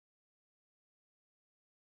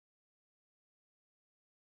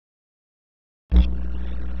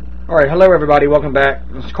Alright, hello everybody, welcome back.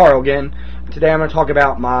 It's Carl again. Today I'm going to talk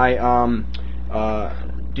about my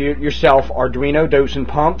do-it-yourself Arduino dosing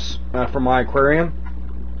pumps for my aquarium.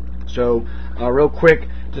 So, real quick,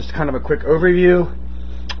 just kind of a quick overview.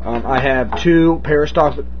 I have two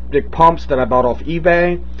peristaltic pumps that I bought off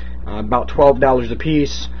eBay, about $12 a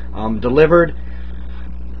piece, delivered.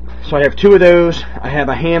 So I have two of those. I have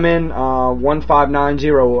a Hammond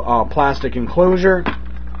 1590 plastic enclosure.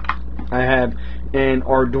 I have an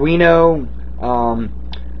Arduino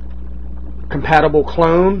compatible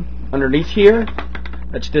clone underneath here.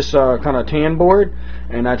 That's this kind of tan board,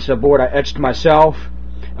 and that's a board I etched myself.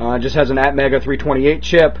 It just has an Atmega 328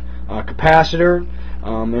 chip, capacitor,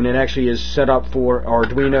 and it actually is set up for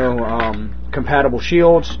Arduino compatible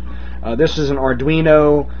shields. This is an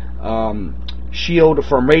Arduino shield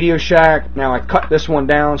from Radio Shack. Now I cut this one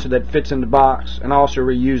down so that it fits in the box, and I also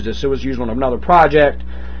reused this. It was used on another project,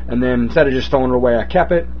 and then instead of just throwing it away, I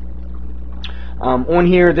kept it. On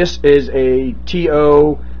here, this is a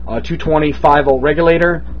TO 220 5-volt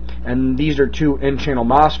regulator, and these are two N-channel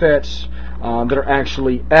MOSFETs that are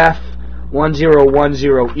actually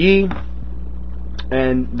F1010E,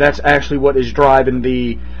 and that's actually what is driving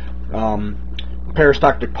the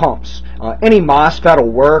peristaltic pumps. Any MOSFET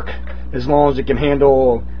will work as long as it can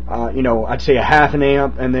handle, I'd say a half an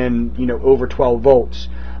amp, and then over 12 volts.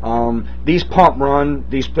 Those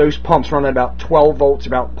pumps run at about 12 volts,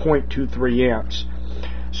 about 0.23 amps.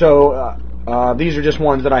 So these are just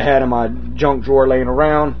ones that I had in my junk drawer laying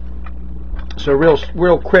around. So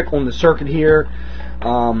real quick on the circuit here,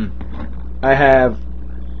 I have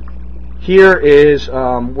here is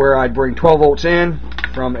where I bring 12 volts in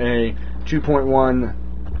from a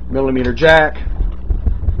 2.1 millimeter jack.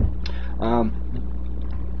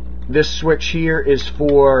 This switch here is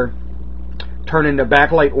for turning the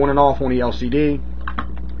backlight on and off on the LCD.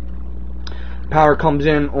 Power comes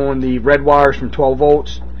in on the red wires from 12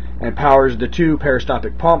 volts and powers the two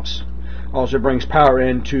peristaltic pumps. Also brings power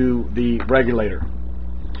into the regulator.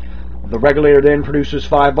 The regulator then produces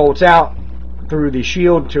 5 volts out through the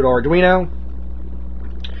shield to the Arduino.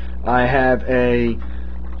 I have a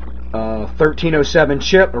 1307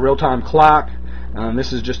 chip, a real-time clock.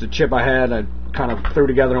 This is just a chip I kind of threw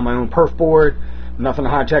together on my own perf board. Nothing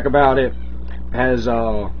high-tech about it. Has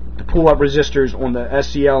the pull-up resistors on the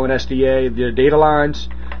SCL and SDA, the data lines,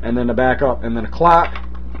 and then the backup, and then a clock.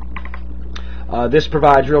 This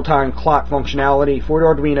provides real-time clock functionality for the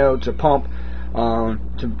Arduino to pump,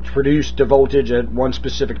 to produce the voltage at one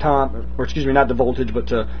specific time, or excuse me, not the voltage, but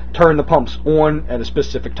to turn the pumps on at a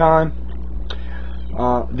specific time.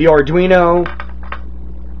 The Arduino,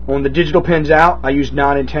 on the digital pins out, I use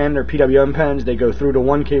 9 and 10, they're PWM pins. They go through the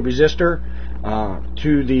 1K resistor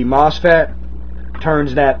to the MOSFET,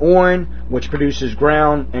 turns that on, which produces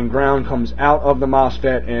ground, and ground comes out of the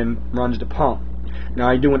MOSFET and runs the pump. Now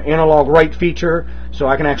I do an analog write feature, so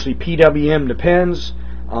I can actually PWM the pins.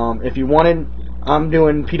 If you wanted, I'm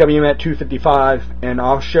doing PWM at 255, and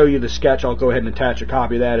I'll show you the sketch. I'll go ahead and attach a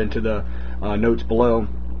copy of that into the notes below.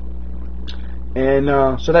 And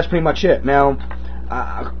so that's pretty much it. Now,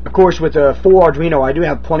 of course, with a full Arduino, I do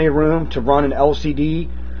have plenty of room to run an LCD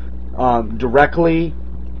directly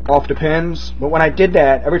off the pins, but when I did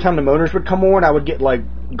that, every time the motors would come on, I would get like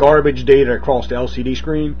garbage data across the LCD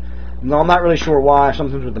screen. No, I'm not really sure why.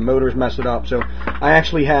 Sometimes with the motors mess it up. So I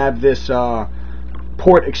actually have this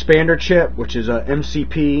port expander chip, which is a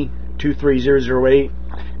MCP 23008,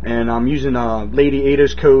 and I'm using Lady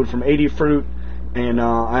Ada's code from Adafruit, and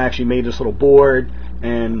I actually made this little board.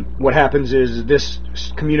 And what happens is this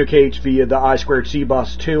communicates via the I2C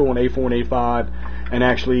bus 2 on A4 and A5, and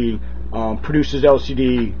actually produces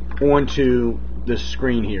LCD onto this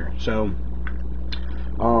screen here. So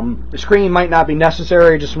the screen might not be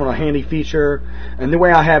necessary, just want a handy feature. And the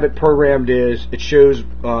way I have it programmed is it shows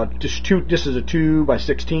this is a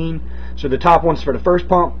 2x16. So the top one's for the first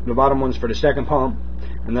pump, the bottom one's for the second pump,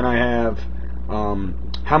 and then I have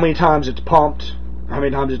how many times it's pumped, how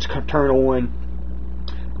many times it's turned on,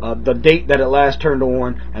 the date that it last turned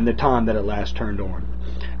on, and the time that it last turned on.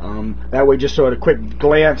 That way, just so at a quick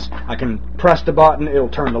glance, I can press the button, it'll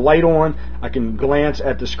turn the light on, I can glance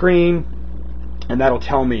at the screen, and that'll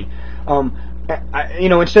tell me.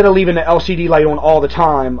 Instead of leaving the LCD light on all the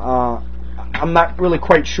time, I'm not really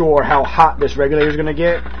quite sure how hot this regulator is going to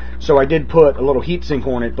get, so I did put a little heat sink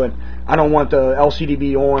on it, but I don't want the LCD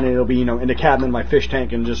be on, and it'll be in the cabinet of my fish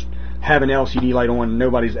tank, and just have an LCD light on, and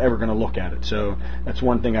nobody's ever going to look at it. So that's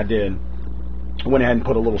one thing I did. I went ahead and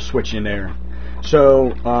put a little switch in there.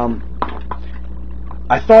 So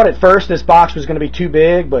I thought at first this box was going to be too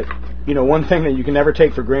big, but one thing that you can never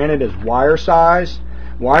take for granted is wire size.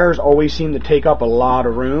 Wires always seem to take up a lot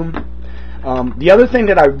of room. The other thing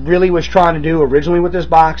that I really was trying to do originally with this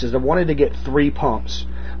box is I wanted to get 3 pumps.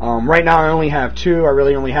 Right now I only have 2. I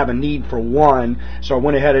really only have a need for 1, so I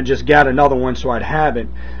went ahead and just got another one so I'd have it.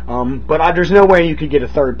 But there's no way you could get a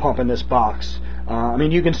 3rd pump in this box. I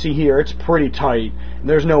mean, you can see here it's pretty tight.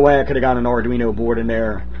 There's no way I could have got an Arduino board in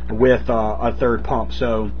there with a 3rd pump.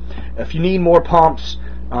 So if you need more pumps,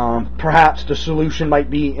 perhaps the solution might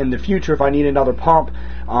be in the future if I need another pump.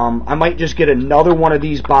 I might just get another one of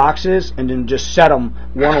these boxes and then just set them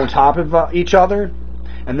one on top of each other.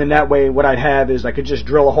 And then that way what I'd have is I could just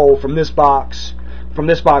drill a hole from this box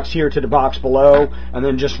here to the box below, and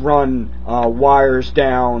then just run wires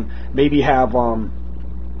down, maybe have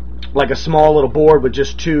like a small little board with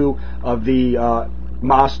just 2 of the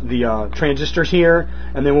transistors here,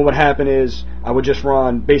 and then what would happen is I would just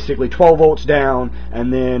run basically 12 volts down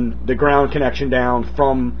and then the ground connection down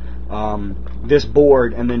from this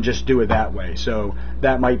board, and then just do it that way. So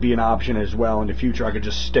that might be an option as well in the future. I could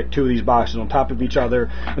just stick 2 of these boxes on top of each other,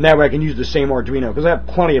 and that way I can use the same Arduino, because I have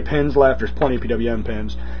plenty of pins left. There's plenty of PWM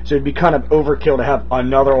pins, so it'd be kind of overkill to have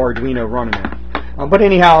another Arduino running it. But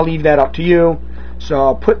anyhow, I'll leave that up to you. So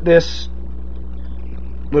I'll put this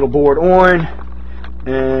little board on,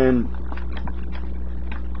 and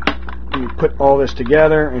let me put all this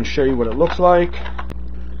together and show you what it looks like.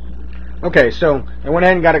 Okay, so I went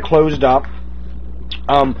ahead and got it closed up.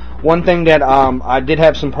 One thing that I did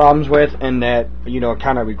have some problems with, and that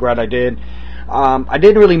kind of regret I didn't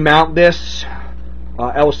really mount this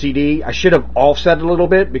LCD. I should have offset it a little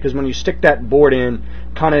bit, because when you stick that board in,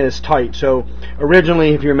 kind of is tight. So originally,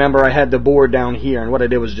 if you remember, I had the board down here, and what I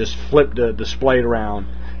did was just flip the display around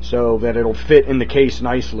so that it'll fit in the case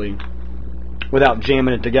nicely without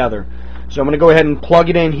jamming it together. So I'm going to go ahead and plug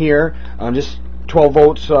it in here, just 12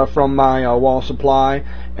 volts from my wall supply,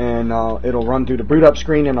 and it'll run through the boot up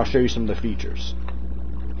screen, and I'll show you some of the features.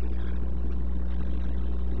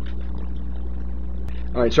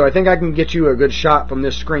 Alright, so I think I can get you a good shot from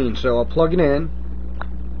this screen, so I'll plug it in.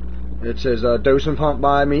 It says dose and pump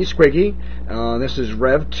by me, Squiggy. This is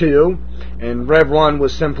Rev 2, and Rev 1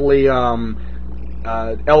 was simply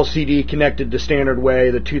LCD connected the standard way,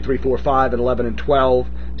 the 2, 3, 4, 5, and 11 and 12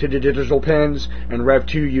 to the digital pins, and Rev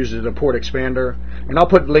 2 uses a port expander. And I'll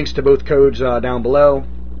put links to both codes down below.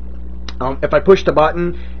 If I push the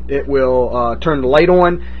button, it will turn the light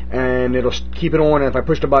on, and it'll keep it on, and if I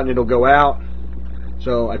push the button, it'll go out.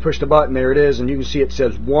 So I push the button, there it is, and you can see it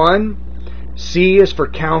says 1. C is for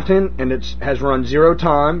counting, and it has run 0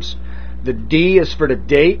 times. The D is for the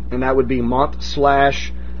date, and that would be month /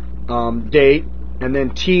 date. And then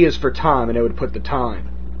T is for time, and it would put the time.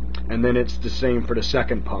 And then it's the same for the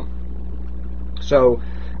second pump. So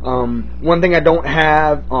one thing I don't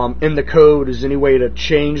have in the code is any way to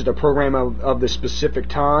change the program of the specific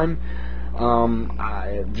time.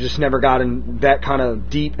 I've just never gotten that kind of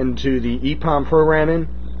deep into the EEPROM programming.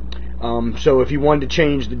 So if you wanted to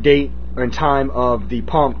change the date and time of the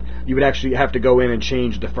pump, you would actually have to go in and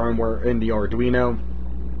change the firmware in the Arduino.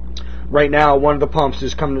 Right now, one of the pumps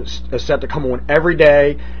is set to come on every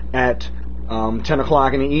day at 10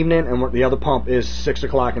 o'clock in the evening, and the other pump is 6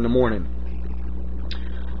 o'clock in the morning.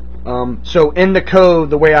 So in the code,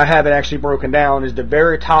 the way I have it actually broken down is the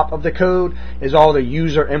very top of the code is all the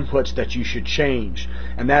user inputs that you should change,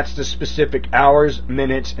 and that's the specific hours,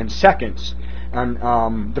 minutes, and seconds. And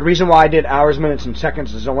the reason why I did hours, minutes, and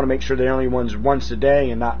seconds is I want to make sure they're only once a day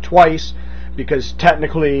and not twice, because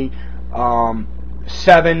technically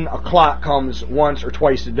 7 o'clock comes once or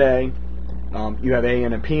twice a day. You have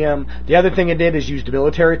AM and PM. The other thing it did is use the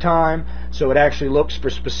military time, so it actually looks for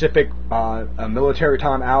specific military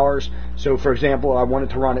time hours. So for example, I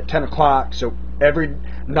wanted to run at 10 o'clock, so every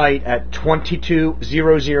night at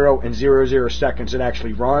 22:00 and 00 seconds it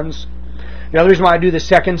actually runs. The other reason why I do the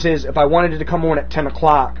seconds is if I wanted it to come on at 10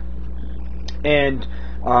 o'clock and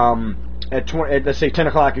at let's say 10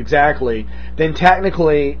 o'clock exactly, then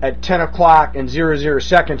technically at 10 o'clock and 00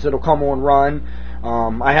 seconds it'll come on run.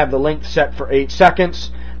 I have the length set for 8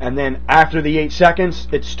 seconds, and then after the 8 seconds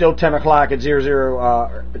it's still 10 o'clock at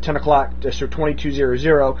 10 o'clock, so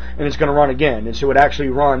 22:00, and it's going to run again, and so it actually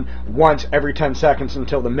run once every 10 seconds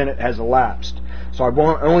until the minute has elapsed. So I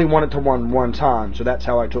only want it to run one time, so that's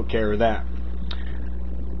how I took care of that.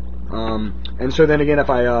 And so then again, if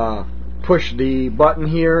I push the button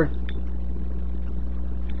here,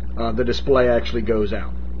 the display actually goes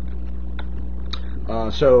out.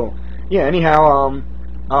 So yeah, anyhow,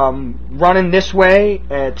 running this way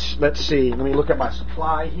at, let's see, let me look at my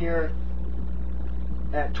supply here.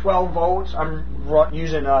 At 12 volts, I'm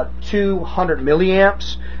using 200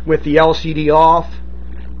 milliamps with the LCD off,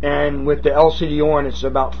 and with the LCD on, it's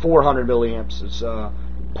about 400 milliamps. It's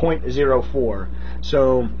 0.04.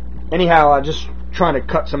 So anyhow, I'm just trying to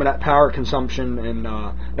cut some of that power consumption, and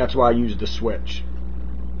that's why I use the switch.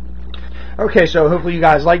 Okay, so hopefully you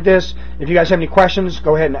guys like this. If you guys have any questions,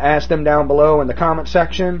 go ahead and ask them down below in the comment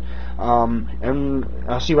section, and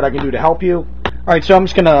I'll see what I can do to help you. Alright, so I'm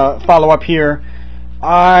just going to follow up here.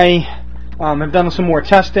 I have done some more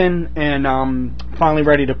testing, and I'm finally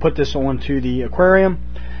ready to put this onto the aquarium.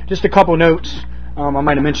 Just a couple notes. I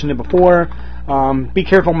might have mentioned it before. Be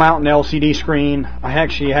careful mounting the LCD screen. I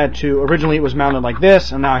actually had to, originally it was mounted like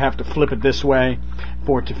this, and now I have to flip it this way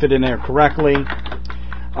for it to fit in there correctly.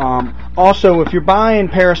 Also, if you're buying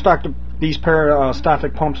these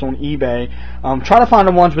peristaltic pumps on eBay, try to find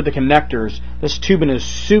the ones with the connectors. This tubing is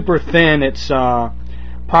super thin. It's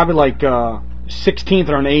probably like 1/16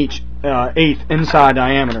 or an eighth inside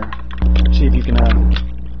diameter. See if you can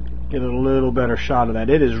get a little better shot of that.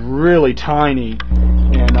 It is really tiny,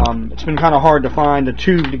 and it's been kind of hard to find a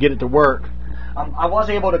tube to get it to work. I was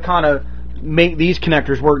able to kind of make these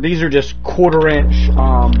connectors work. These are just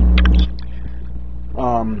 1/4"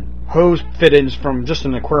 hose fittings from just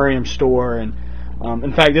an aquarium store, and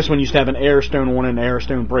in fact this one used to have an air stone on it, and the air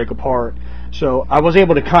stone break apart. So I was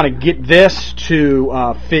able to kind of get this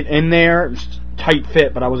to fit in there. It's tight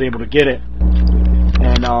fit, but I was able to get it,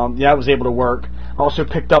 and yeah, it was able to work. I also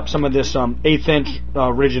picked up some of this 1/8 inch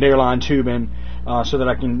rigid Airline tubing so that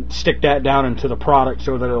I can stick that down into the product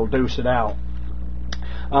so that it'll dose it out.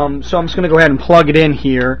 So I'm just going to go ahead and plug it in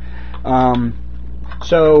here.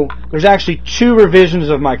 So there's actually 2 revisions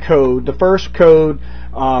of my code. The first code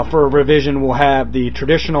for a revision will have the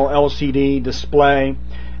traditional LCD display,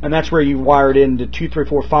 and that's where you wire it into 2, 3,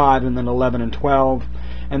 4, 5, and then 11 and 12.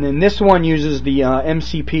 And then this one uses the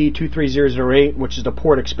MCP 23008, which is the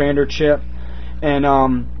port expander chip, and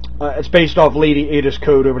it's based off Lady Ada's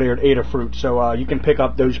code over there at Adafruit. So you can pick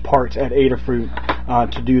up those parts at Adafruit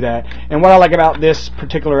to do that. And what I like about this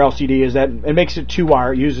particular LCD is that it makes it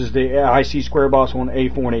 2-wire. It uses the IC square bus on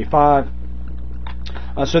A4 and A5.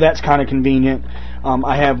 So that's kind of convenient.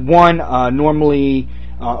 I have one normally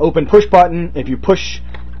open push button. If you push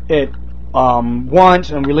it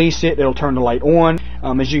once and release it, it'll turn the light on.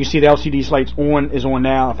 As you can see, the LCD light's is on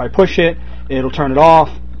now. If I push it, it'll turn it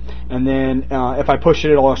off. And then if I push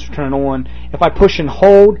it, it'll also turn it on. If I push and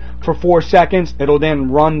hold for 4 seconds, it'll then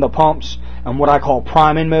run the pumps in what I call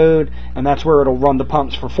priming mode, and that's where it'll run the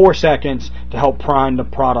pumps for 4 seconds to help prime the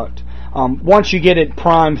product. Once you get it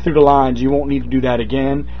primed through the lines, you won't need to do that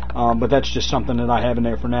again, but that's just something that I have in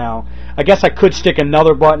there for now. I guess I could stick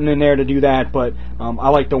another button in there to do that, but I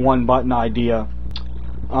like the 1-button idea.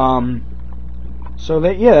 So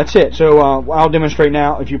yeah, that's it. So I'll demonstrate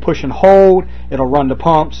now. If you push and hold, it'll run the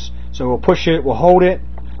pumps. So we'll push it, we'll hold it.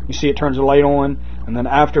 You see it turns the light on, and then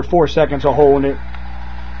after 4 seconds of holding it,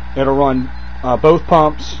 it'll run both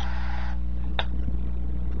pumps.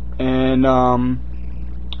 And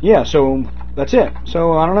yeah, so that's it.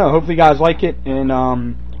 So I don't know. Hopefully you guys like it, and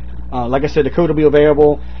like I said, the code will be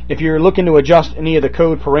available. If you're looking to adjust any of the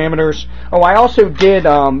code parameters. Oh, I also did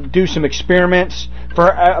do some experiments. For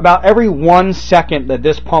about every 1 second that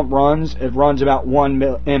this pump runs, it runs about 1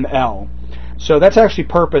 ml. So that's actually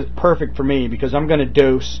perfect for me, because I'm going to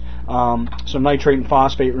dose some nitrate and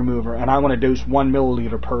phosphate remover, and I want to dose 1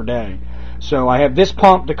 milliliter per day. So I have this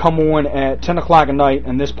pump to come on at 10 o'clock at night,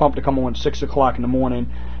 and this pump to come on at 6 o'clock in the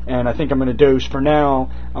morning. And I think I'm going to dose, for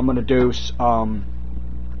now, I'm going to dose 1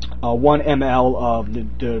 ml of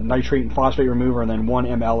the nitrate and phosphate remover, and then 1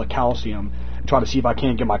 ml of calcium. Try to see if I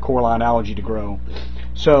can't get my coralline algae to grow.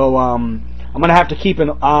 So I'm going to have to keep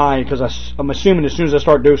an eye, because I'm assuming as soon as I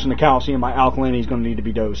start dosing the calcium, my alkalinity is going to need to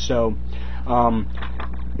be dosed. So,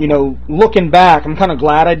 you know, looking back, I'm kind of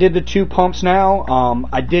glad I did the 2 pumps now.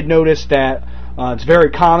 I did notice that it's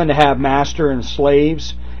very common to have master and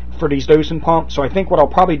slaves for these dosing pumps. So I think what I'll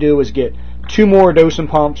probably do is get 2 more dosing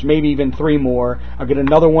pumps, maybe even 3 more. I'll get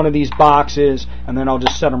another one of these boxes, and then I'll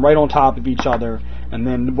just set them right on top of each other. And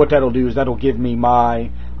then what that'll do is that'll give me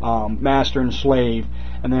my master and slave,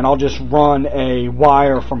 and then I'll just run a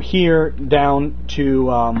wire from here down to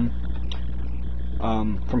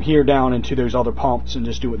into those other pumps, and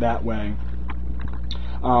just do it that way.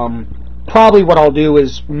 Probably what I'll do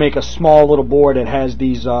is make a small little board that has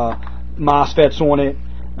these MOSFETs on it.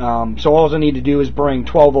 So all I need to do is bring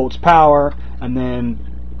 12 volts power, and then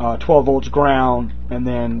 12 volts ground, and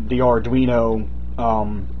then the Arduino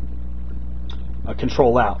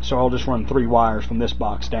control out. So I'll just run 3 wires from this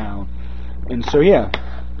box down. And so yeah.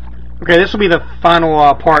 Okay, this will be the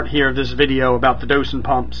final part here of this video about the dosing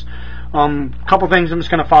pumps. Couple things I'm just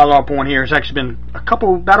going to follow up on here. It's actually been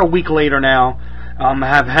about a week later now. I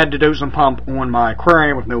have had the dosing pump on my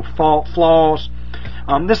aquarium with no flaws.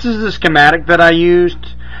 This is the schematic that I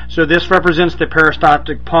used. So this represents the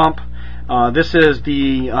peristaltic pump. This is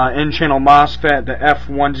the N-channel MOSFET, the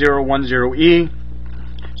F1010E.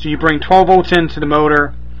 So you bring 12 volts into the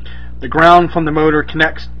motor. The ground from the motor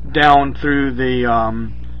connects down through the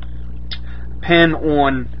pin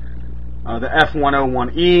on the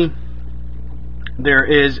F101E. There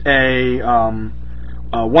is a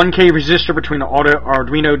 1K resistor between the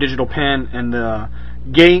Arduino digital pin and the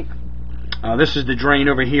gate. This is the drain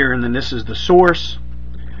over here, and then this is the source.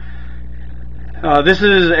 This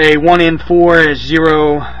is a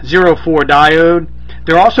 1N404 diode.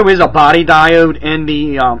 There also is a body diode in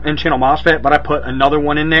the N-channel MOSFET, but I put another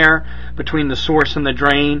one in there between the source and the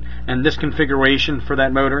drain, and this configuration for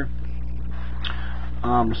that motor.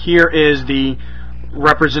 Here is the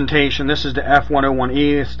representation. This is the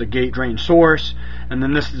F101E, it's the gate drain source, and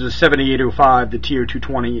then this is the 7805, the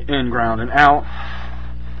TO220 in, ground, and out.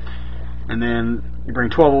 And then you bring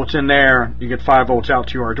 12 volts in there, you get 5 volts out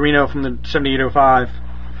to your Arduino from the 7805.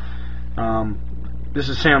 This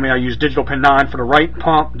is telling me I use digital pin 9 for the right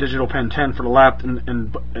pump, digital pin 10 for the left,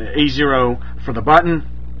 and A0 for the button.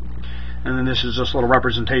 And then this is just a little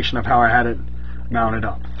representation of how I had it mounted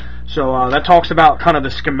up. So that talks about kind of the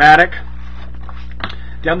schematic.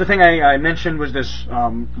 The other thing I mentioned was this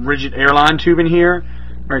rigid airline tube in here.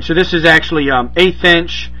 All right, so this is actually 1/8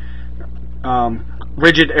 inch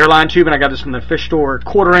rigid airline tube, and I got this from the fish store.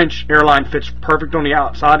 1/4 inch airline fits perfect on the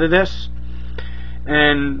outside of this.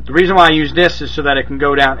 And the reason why I use this is so that it can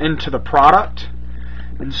go down into the product.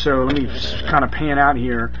 And so let me just kind of pan out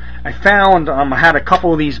here. I found I had a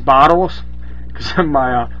couple of these bottles because of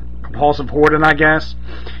my compulsive hoarding, I guess.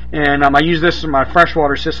 And I use this in my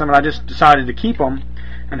freshwater system, and I just decided to keep them.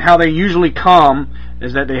 And how they usually come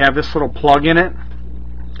is that they have this little plug in it,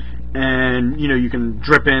 and you know, you can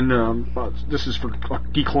drip in. This is for a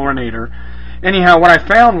dechlorinator. Anyhow, what I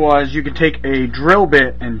found was you could take a drill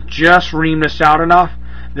bit and just ream this out enough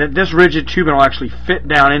that this rigid tubing will actually fit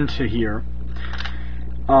down into here.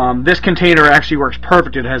 This container actually works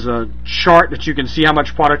perfect. It has a chart that you can see how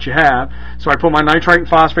much product you have. So I put my nitrite and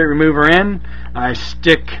phosphate remover in. I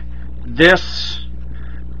stick this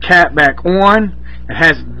cap back on. It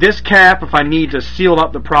has this cap if I need to seal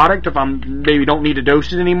up the product, if I maybe don't need to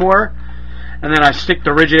dose it anymore. And then I stick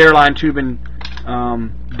the rigid airline tubing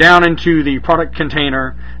down into the product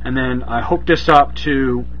container, and then I hook this up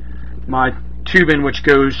to my tubing, which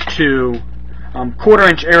goes to 1/4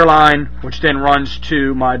 inch airline, which then runs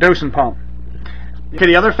to my dosing pump. Okay,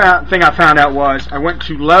 the other thing I found out was I went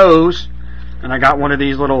to Lowe's and I got one of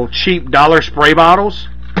these little cheap dollar spray bottles,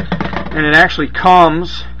 and it actually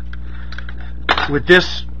comes with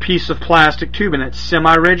this piece of plastic tube, and it's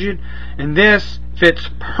semi-rigid, and this fits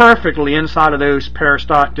perfectly inside of those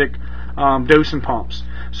peristaltic dosing pumps.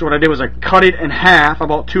 So what I did was I cut it in half. I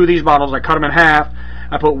bought 2 of these bottles. I cut them in half.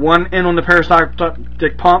 I put one in on the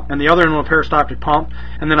peristaltic pump and the other in on the peristaltic pump,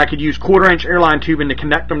 and then I could use 1/4 inch airline tubing to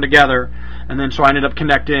connect them together. And then so I ended up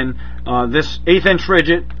connecting this 1/8 inch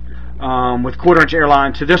rigid with 1/4 inch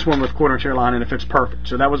airline to this one with 1/4 inch airline, and it fits perfect.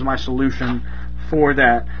 So that was my solution for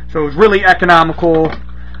that. So it was really economical.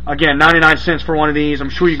 Again, 99 cents for one of these. I'm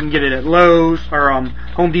sure you can get it at Lowe's or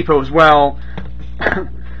Home Depot as well.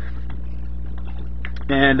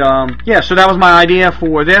 And yeah, so that was my idea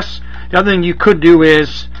for this. The other thing you could do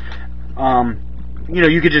is, you know,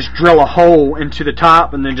 you could just drill a hole into the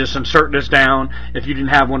top and then just insert this down if you didn't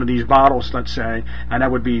have one of these bottles, let's say, and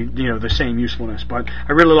that would be, you know, the same usefulness. But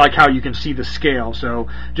I really like how you can see the scale. So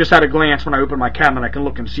just at a glance, when I open my cabinet, I can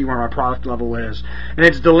look and see where my product level is, and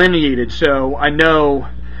it's delineated, so I know,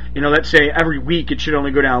 you know, let's say every week it should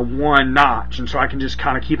only go down 1 notch, and so I can just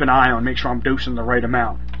kind of keep an eye on, make sure I'm dosing the right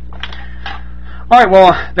amount. Alright,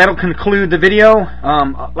 well, that'll conclude the video.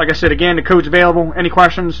 Like I said, again, the code's available. Any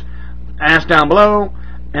questions, ask down below,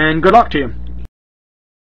 and good luck to you.